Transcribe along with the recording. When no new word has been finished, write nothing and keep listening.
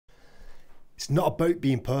It's not about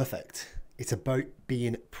being perfect. It's about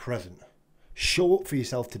being present. Show up for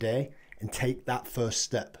yourself today and take that first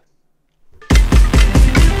step.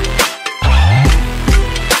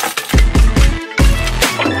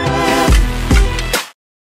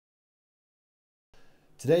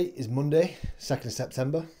 Today is Monday, 2nd of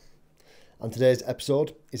September, and today's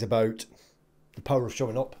episode is about the power of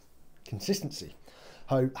showing up, consistency,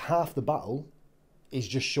 how half the battle is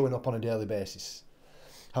just showing up on a daily basis,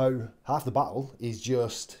 how half the battle is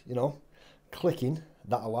just, clicking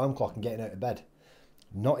that alarm clock and getting out of bed,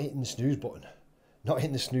 not hitting the snooze button, not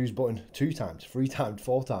hitting the snooze button 2 times, 3 times,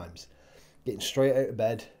 4 times, getting straight out of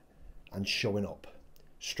bed and showing up.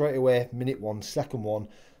 Straight away, minute 1, second 1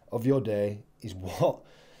 of your day is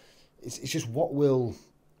it's just what will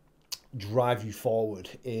drive you forward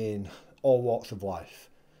in all walks of life.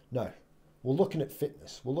 Now, we're looking at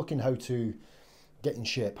fitness. We're looking how to get in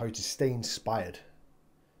shape, how to stay inspired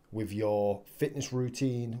with your fitness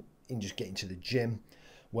routine, in just getting to the gym,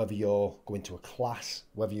 whether you're going to a class,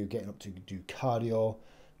 whether you're getting up to do cardio,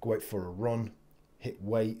 go out for a run, hit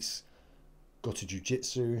weights, go to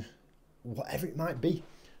jiu-jitsu, whatever it might be.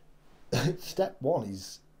 Step 1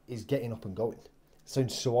 is getting up and going. It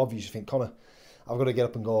sounds so obvious. You think, Connor, I've got to get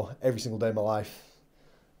up and go every single day of my life,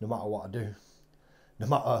 no matter what I do, no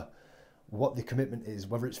matter what the commitment is,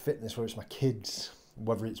 whether it's fitness, whether it's my kids,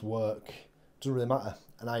 whether it's work, it doesn't really matter.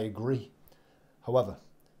 And I agree. However,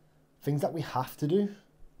 things that we have to do,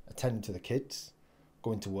 attending to the kids,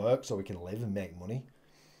 going to work so we can live and make money,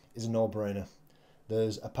 is a no-brainer.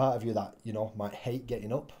 There's a part of you that, might hate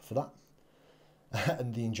getting up for that.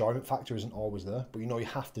 And the enjoyment factor isn't always there, but you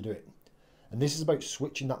have to do it. And this is about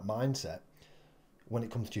switching that mindset when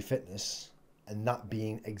it comes to your fitness, and that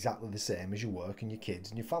being exactly the same as your work and your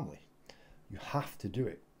kids and your family. You have to do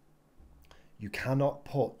it. You cannot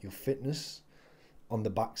put your fitness on the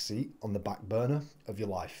back seat, on the back burner of your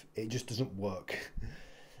life. It just doesn't work.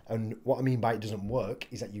 And what I mean by it doesn't work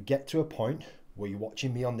is that you get to a point where you're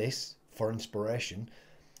watching me on this for inspiration,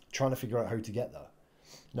 trying to figure out how to get there.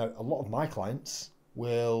 Now, a lot of my clients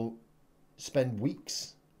will spend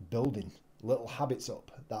weeks building little habits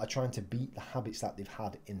up that are trying to beat the habits that they've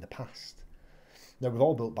had in the past. Now, we've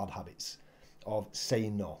all built bad habits of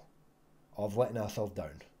saying no, of letting ourselves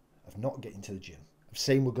down, of not getting to the gym, of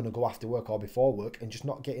saying we're going to go after work or before work and just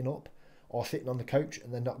not getting up, or sitting on the couch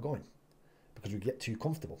and then not going because we get too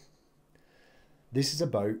comfortable. This is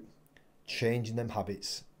about changing them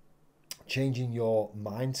habits, changing your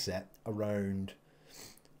mindset around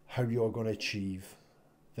how you're going to achieve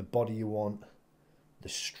the body you want, the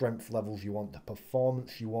strength levels you want, the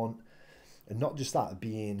performance you want, and not just that,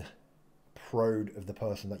 being proud of the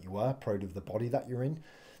person that you are, proud of the body that you're in.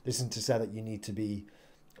 This isn't to say that you need to be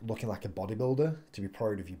looking like a bodybuilder to be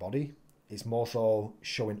proud of your body. It's more so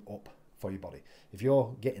showing up for your body. If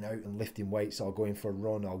you're getting out and lifting weights or going for a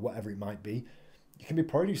run or whatever it might be, you can be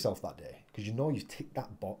proud of yourself that day because you've ticked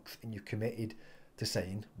that box and you're committed to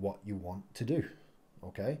saying what you want to do.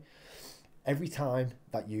 Okay? Every time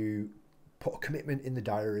that you put a commitment in the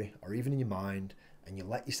diary or even in your mind and you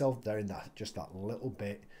let yourself down that little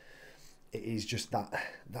bit, it is just that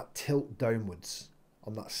tilt downwards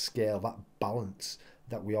on that scale, that balance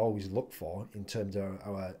that we always look for in terms of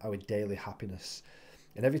our daily happiness.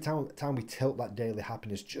 And every time we tilt that daily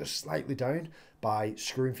happiness just slightly down by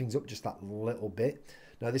screwing things up just that little bit.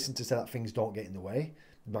 Now, this isn't to say that things don't get in the way.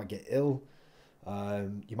 You might get ill.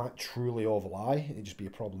 You might truly overlie. It'd just be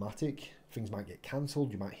problematic. Things might get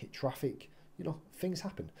cancelled. You might hit traffic. Things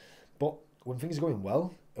happen. But when things are going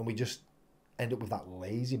well and we just end up with that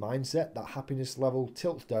lazy mindset, that happiness level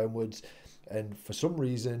tilts downwards, and for some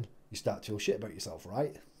reason you start to feel shit about yourself,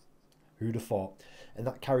 right? Who'd have thought? And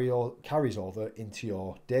that carries over into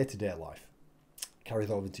your day-to-day life, carries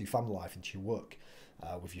over into your family life, into your work,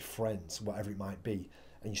 with your friends, whatever it might be,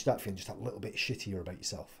 and you start feeling just a little bit shittier about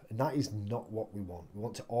yourself. And that is not what we want. We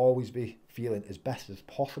want to always be feeling as best as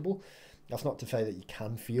possible. That's not to say that you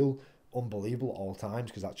can feel unbelievable at all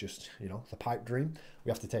times, because that's just, the pipe dream. We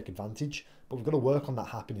have to take advantage, but we've got to work on that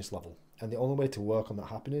happiness level. And the only way to work on that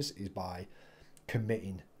happiness is by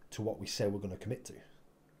committing to what we say we're going to commit to.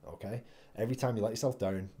 Okay? Every time you let yourself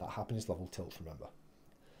down, that happiness level tilts, remember.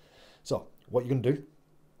 So, what you're going to do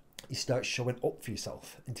is start showing up for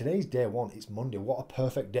yourself. And today's day 1, it's Monday. What a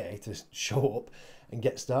perfect day to show up and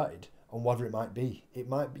get started on whatever it might be. You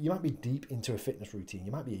might be deep into a fitness routine.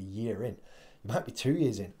 You might be a year in. You might be 2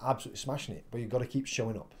 years in, absolutely smashing it. But you've got to keep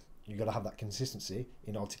showing up. You've got to have that consistency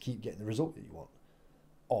in order to keep getting the result that you want.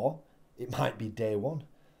 Or it might be day 1.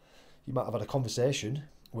 You might have had a conversation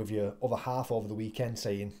with your other half over the weekend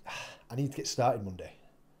saying, I need to get started Monday.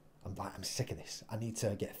 I'm sick of this. I need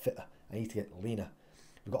to get fitter. I need to get leaner.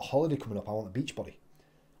 We've got a holiday coming up. I want a beach body.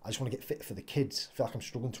 I just want to get fit for the kids. I feel like I'm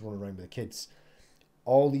struggling to run around with the kids.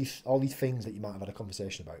 All these things that you might have had a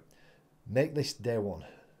conversation about. Make this day one.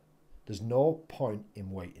 There's no point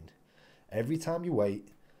in waiting. Every time you wait,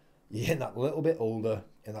 you're getting that little bit older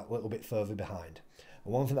and that little bit further behind.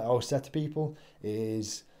 And one thing that I always say to people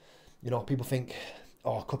is, people think,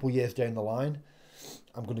 oh, a couple of years down the line,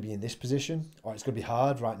 I'm going to be in this position, or it's going to be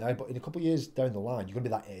hard right now, but in a couple of years down the line, you're going to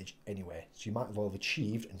be that age anyway. So you might have all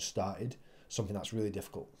achieved and started something that's really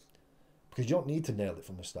difficult. Because you don't need to nail it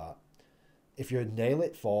from the start. If you nail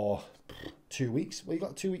it for 2 weeks, well, you've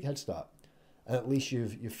got a 2 week head start. And at least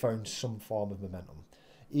you've found some form of momentum.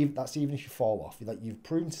 Even if you fall off. You've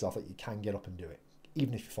proven to yourself that you can get up and do it.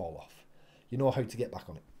 Even if you fall off. You know how to get back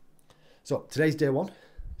on it. So today's day one.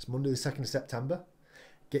 It's Monday the 2nd of September.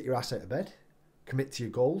 Get your ass out of bed. Commit to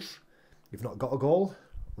your goals. If you've not got a goal,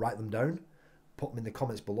 write them down. Put them in the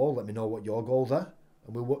comments below. Let me know what your goals are.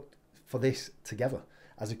 And we'll work for this together.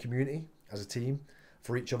 As a community, as a team,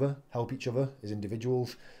 for each other, help each other as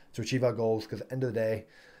individuals to achieve our goals. Because at the end of the day,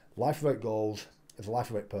 life without goals is a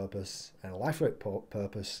life without purpose. And a life without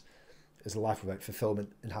purpose is a life without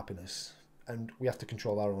fulfillment and happiness. And we have to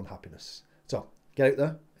control our own happiness. So get out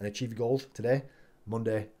there and achieve your goals today,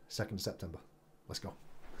 Monday, 2nd of September. Let's go.